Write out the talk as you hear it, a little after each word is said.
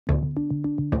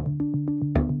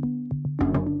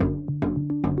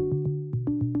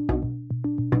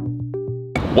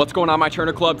What's going on, my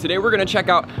Trainer Club? Today we're gonna check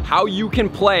out how you can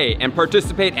play and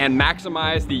participate and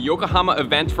maximize the Yokohama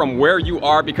event from where you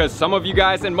are, because some of you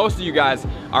guys and most of you guys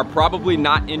are probably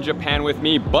not in Japan with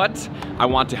me, but I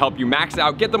want to help you max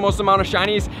out, get the most amount of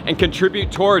shinies, and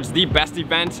contribute towards the best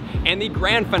event and the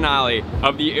grand finale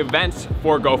of the events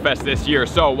for GoFest this year.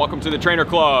 So welcome to the Trainer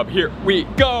Club. Here we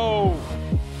go.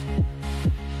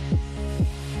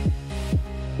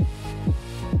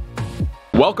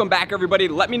 Welcome back, everybody.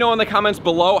 Let me know in the comments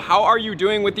below, how are you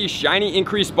doing with these shiny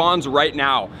increase spawns right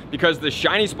now? Because the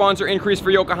shiny spawns are increased for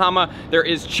Yokohama, there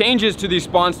is changes to these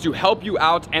spawns to help you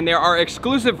out, and there are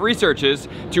exclusive researches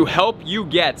to help you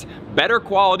get better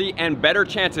quality and better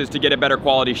chances to get a better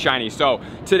quality shiny. So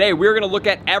today we're gonna look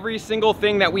at every single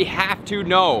thing that we have to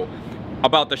know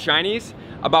about the shinies,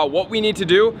 about what we need to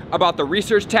do, about the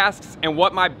research tasks, and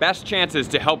what my best chances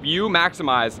to help you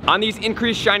maximize on these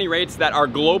increased shiny rates that are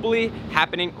globally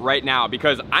happening right now.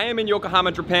 Because I am in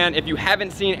Yokohama, Japan. If you haven't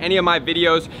seen any of my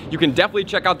videos, you can definitely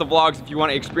check out the vlogs if you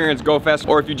want to experience GoFest,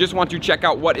 or if you just want to check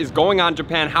out what is going on in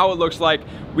Japan, how it looks like.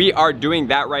 We are doing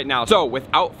that right now. So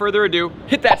without further ado,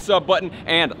 hit that sub button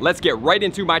and let's get right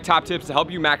into my top tips to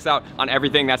help you max out on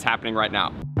everything that's happening right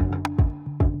now.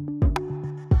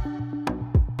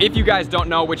 If you guys don't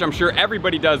know, which I'm sure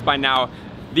everybody does by now,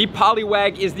 the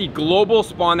Poliwag is the global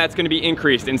spawn that's gonna be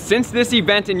increased. And since this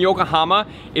event in Yokohama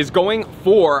is going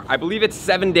for, I believe it's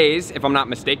 7 days, if I'm not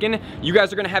mistaken, you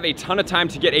guys are gonna have a ton of time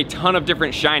to get a ton of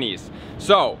different shinies.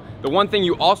 So, the one thing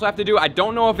you also have to do, I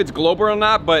don't know if it's global or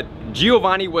not, but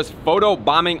Giovanni was photo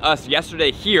bombing us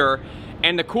yesterday here.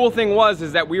 And the cool thing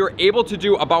is that we were able to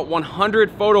do about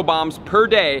 100 photo bombs per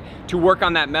day to work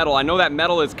on that medal. I know that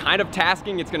medal is kind of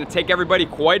tasking. It's gonna take everybody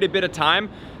quite a bit of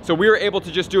time. So we were able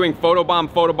to just doing photo bomb,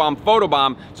 photo bomb, photo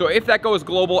bomb. So if that goes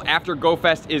global after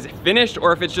GoFest is finished,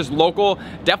 or if it's just local,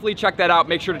 definitely check that out.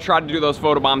 Make sure to try to do those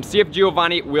photo bombs. See if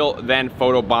Giovanni will then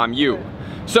photo bomb you.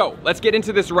 So let's get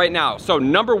into this right now. So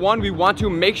number one, we want to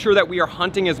make sure that we are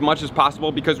hunting as much as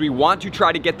possible because we want to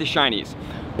try to get the shinies.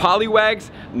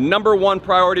 Poliwag's number one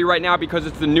priority right now because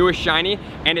it's the newest shiny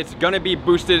and it's gonna be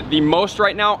boosted the most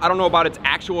right now. I don't know about its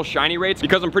actual shiny rates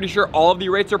because I'm pretty sure all of the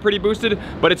rates are pretty boosted,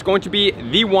 but it's going to be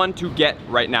the one to get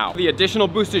right now. The additional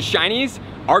boosted shinies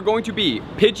are going to be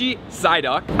Pidgey,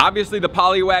 Psyduck, obviously the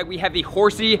Poliwag, we have the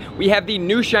Horsey, we have the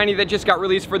new shiny that just got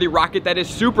released for the Rocket that is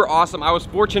super awesome. I was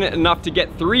fortunate enough to get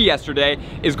 3 yesterday,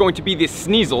 is going to be the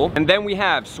Sneasel. And then we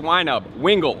have Swinub,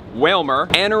 Wingull, Wailmer,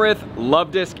 Anorith,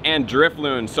 Lovedisc, and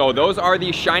Drifloon. So those are the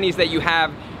shinies that you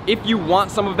have. If you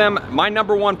want some of them, my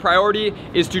number one priority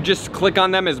is to just click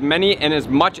on them as many and as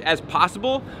much as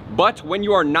possible. But when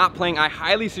you are not playing, I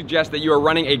highly suggest that you are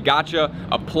running a gacha,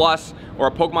 a plus, or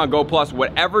a Pokemon Go Plus,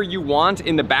 whatever you want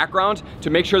in the background to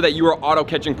make sure that you are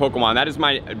auto-catching Pokemon. That is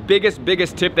my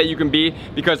biggest tip that you can be,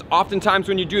 because oftentimes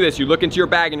when you do this, you look into your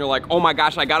bag and you're like, oh my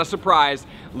gosh, I got a surprise.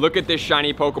 Look at this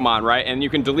shiny Pokemon, right? And you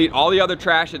can delete all the other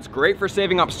trash. It's great for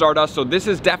saving up Stardust, so this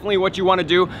is definitely what you wanna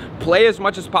do. Play as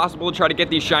much as possible to try to get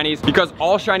these shinies because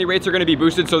all shiny rates are gonna be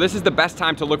boosted, so this is the best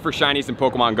time to look for shinies in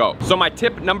Pokemon Go. So my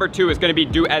tip number 2 is gonna be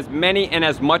do as many and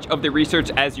as much of the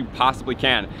research as you possibly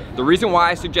can. The reason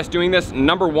why I suggest doing this,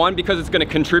 number 1, because it's gonna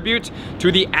contribute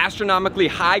to the astronomically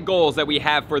high goals that we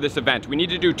have for this event. We need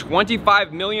to do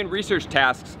 25 million research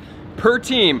tasks per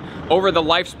team over the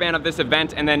lifespan of this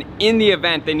event, and then in the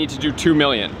event they need to do 2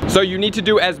 million. So you need to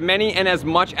do as many and as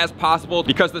much as possible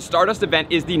because the Stardust event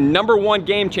is the number 1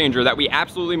 game changer that we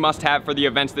absolutely must have for the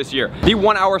events this year. The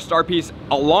 1 hour star piece,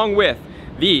 along with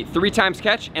the 3 times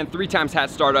catch and 3 times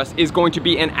hat Stardust, is going to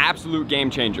be an absolute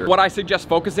game changer. What I suggest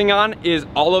focusing on is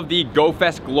all of the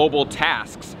GoFest global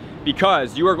tasks,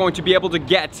 because you are going to be able to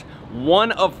get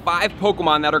 1 of 5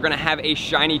 Pokemon that are gonna have a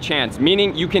shiny chance,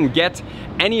 meaning you can get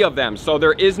any of them. So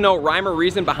there is no rhyme or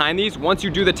reason behind these. Once you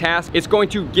do the task, it's going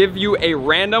to give you a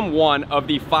random 1 of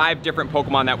the 5 different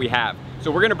Pokemon that we have. So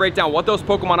we're gonna break down what those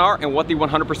Pokemon are and what the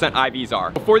 100% IVs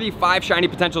are. For the 5 shiny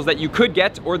potentials that you could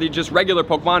get, or the just regular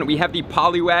Pokemon, we have the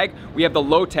Poliwag, we have the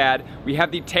Lotad, we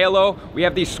have the Tailo, we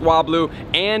have the Swablu,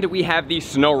 and we have the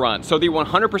Snorunt. So the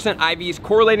 100% IVs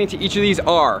correlating to each of these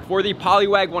are, for the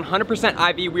Poliwag 100%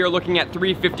 IV, we are looking at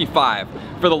 355.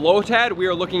 For the Lotad, we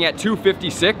are looking at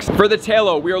 256. For the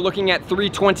Tailo, we are looking at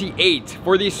 328.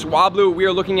 For the Swablu, we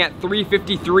are looking at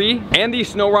 353. And the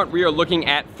Snorunt, we are looking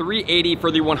at 380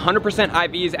 for the 100%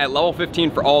 event IVs at level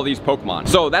 15 for all of these Pokemon.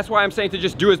 So that's why I'm saying to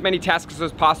just do as many tasks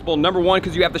as possible. Number one,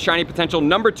 because you have the shiny potential.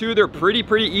 Number two, they're pretty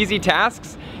easy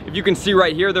tasks. If you can see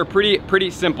right here, they're pretty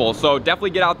simple. So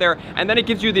definitely get out there, and then it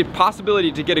gives you the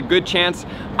possibility to get a good chance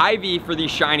IV for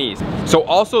these shinies. So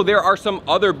also there are some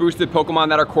other boosted Pokemon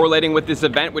that are correlating with this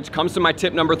event, which comes to my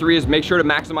tip number 3 is make sure to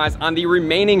maximize on the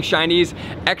remaining shinies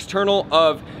external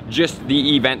of just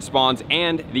the event spawns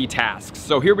and the tasks.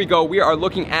 So here we go. We are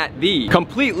looking at the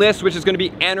complete list, which is going to be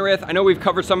Anorith. I know we've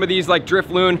covered some of these like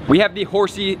Drifloon. We have the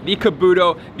Horsey, the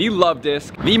Kabuto, the Love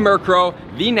Disc, the Murkrow,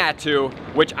 the Natu,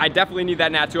 which I definitely need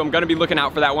that Natu. I'm going to be looking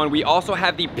out for that one. We also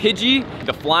have the Pidgey.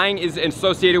 The flying is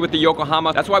associated with the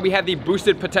Yokohama. That's why we have the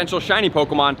boosted potential shiny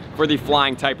Pokemon for the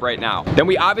flying type right now. Then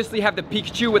we obviously have the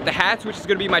Pikachu with the hats, which is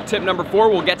going to be my tip number 4.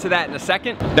 We'll get to that in a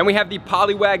second. Then we have the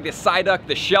Poliwag, the Psyduck,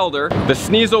 the Shelder, the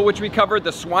Sneasel, which we covered,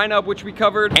 the Swinub, which we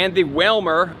covered, and the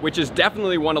Whalmer, which is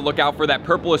definitely one to look out for. That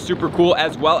purple is super cool,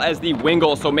 as well as the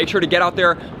Wingull. So make sure to get out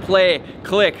there, play,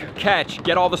 click, catch,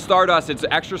 get all the Stardust. It's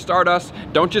extra Stardust.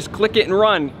 Don't just click it and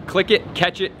run. Click it,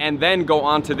 catch it, and then go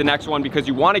on to the next one, because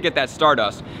you want to get that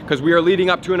Stardust, because we are leading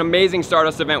up to an amazing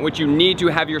Stardust event, which you need to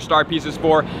have your star pieces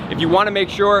for. If you want to make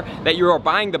sure that you are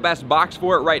buying the best box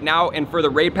for it right now, and for the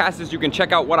raid passes, you can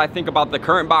check out what I think about the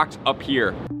current box up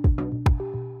here.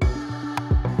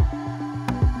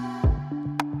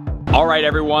 All right,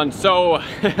 everyone, so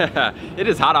it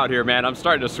is hot out here, man. I'm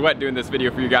starting to sweat doing this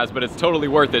video for you guys, but it's totally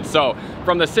worth it. So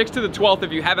from the 6th to the 12th,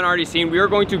 if you haven't already seen, we are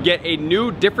going to get a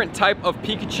new different type of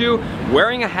Pikachu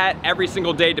wearing a hat every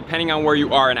single day depending on where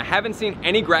you are. And I haven't seen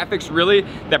any graphics really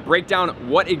that break down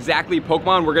what exactly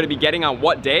Pokemon we're going to be getting on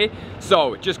what day.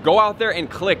 So just go out there and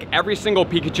click every single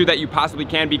Pikachu that you possibly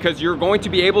can, because you're going to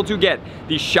be able to get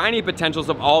the shiny potentials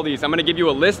of all these. I'm going to give you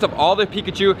a list of all the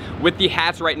Pikachu with the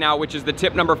hats right now, which is the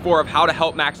tip number 4 of how to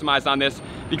help maximize on this,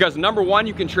 because number 1,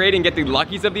 you can trade and get the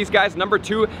luckies of these guys. Number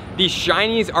 2, these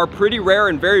shinies are pretty rare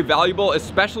and very valuable,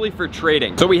 especially for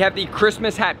trading. So we have the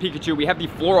Christmas hat Pikachu, we have the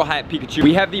floral hat Pikachu,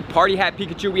 we have the party hat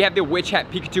Pikachu, we have the witch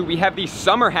hat Pikachu, we have the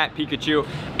summer hat Pikachu,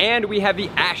 and we have the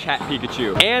ash hat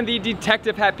Pikachu, and the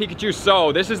detective hat Pikachu.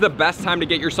 So this is the best time to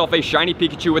get yourself a shiny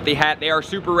Pikachu with the hat. They are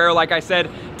super rare, like I said.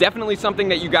 Definitely something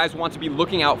that you guys want to be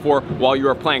looking out for while you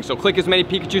are playing. So click as many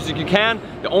Pikachus as you can.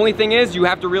 The only thing is you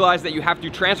have to realize that you have to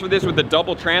transfer this with the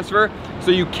double transfer, so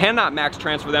you cannot max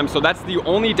transfer them. So that's the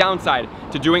only downside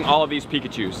to doing all of these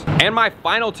Pikachus. And my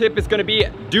final tip is going to be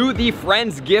do the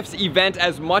Friends Gifts event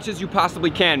as much as you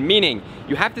possibly can, meaning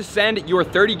you have to send your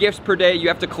 30 gifts per day, you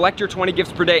have to collect your 20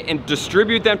 gifts per day and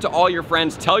distribute them to all your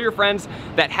friends. Tell your friends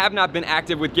that have not been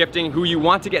active with gifting, who you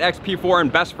want to get XP for,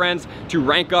 and best friends to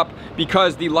rank up,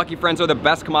 because the lucky friends are the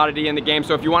best commodity in the game.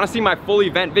 So if you want to see my full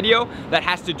event video that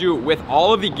has to do with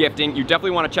all of the gifting, you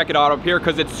definitely want to check it out up here,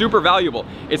 because it's super valuable.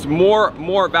 It's more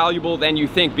valuable than you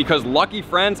think, because lucky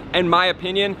friends, in my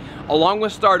opinion, along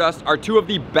with Stardust, are 2 of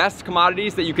the best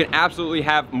commodities that you can absolutely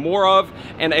have more of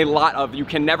and a lot of. You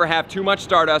can never have too much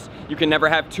Stardust, you can never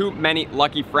have too many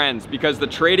lucky friends, because the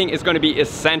trading is going to be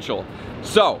essential.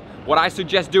 So what I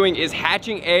suggest doing is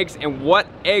hatching eggs, and what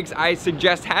eggs I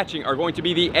suggest hatching are going to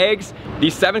be the eggs, the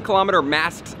 7-kilometer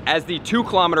masks as the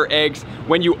 2-kilometer eggs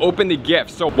when you open the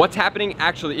gifts. So what's happening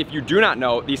actually, if you do not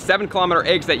know, these 7-kilometer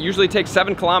eggs that usually take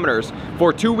 7 kilometers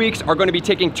for 2 weeks are going to be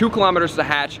taking 2 kilometers to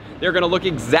hatch. They're going to look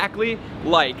exactly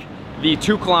like the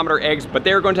 2-kilometer eggs, but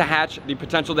they're going to hatch the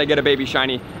potential they get a baby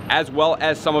shiny, as well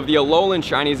as some of the Alolan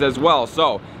shinies as well.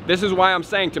 So this is why I'm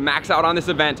saying to max out on this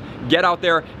event. Get out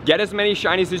there, get as many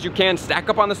shinies as you can, stack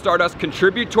up on the Stardust,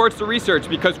 contribute towards the research,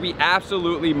 because we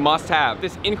absolutely must have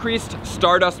this increased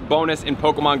Stardust bonus in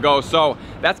Pokemon Go. So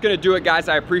that's gonna do it, guys.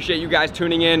 I appreciate you guys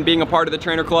tuning in, being a part of the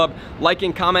Trainer Club.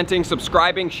 Liking, commenting,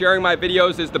 subscribing, sharing my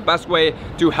videos is the best way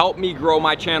to help me grow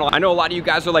my channel. I know a lot of you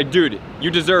guys are like, dude,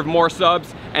 you deserve more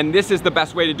subs, and this is the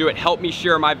best way to do it. Help me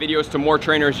share my videos to more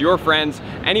trainers, your friends,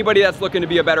 anybody that's looking to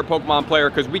be a better Pokemon player,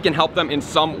 because we can help them in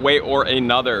some way or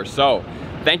another. So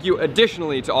thank you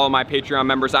additionally to all of my Patreon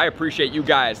members. I appreciate you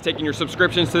guys taking your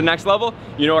subscriptions to the next level.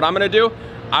 You know what I'm gonna do?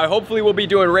 I hopefully will be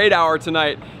doing raid hour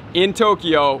tonight in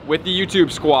Tokyo with the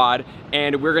YouTube squad,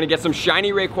 and we're gonna get some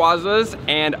shiny Rayquazas,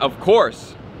 and of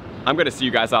course, I'm gonna see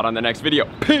you guys out on the next video.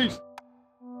 Peace!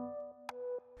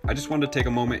 I just wanted to take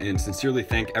a moment and sincerely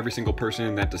thank every single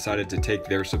person that decided to take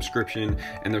their subscription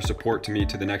and their support to me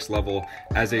to the next level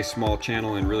as a small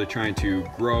channel, and really trying to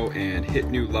grow and hit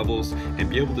new levels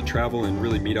and be able to travel and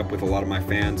really meet up with a lot of my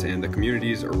fans and the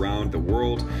communities around the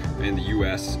world and the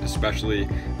US especially.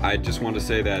 I just want to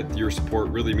say that your support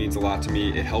really means a lot to me.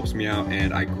 It helps me out,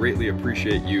 and I greatly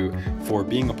appreciate you for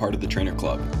being a part of the Trainer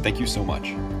Club. Thank you so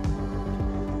much.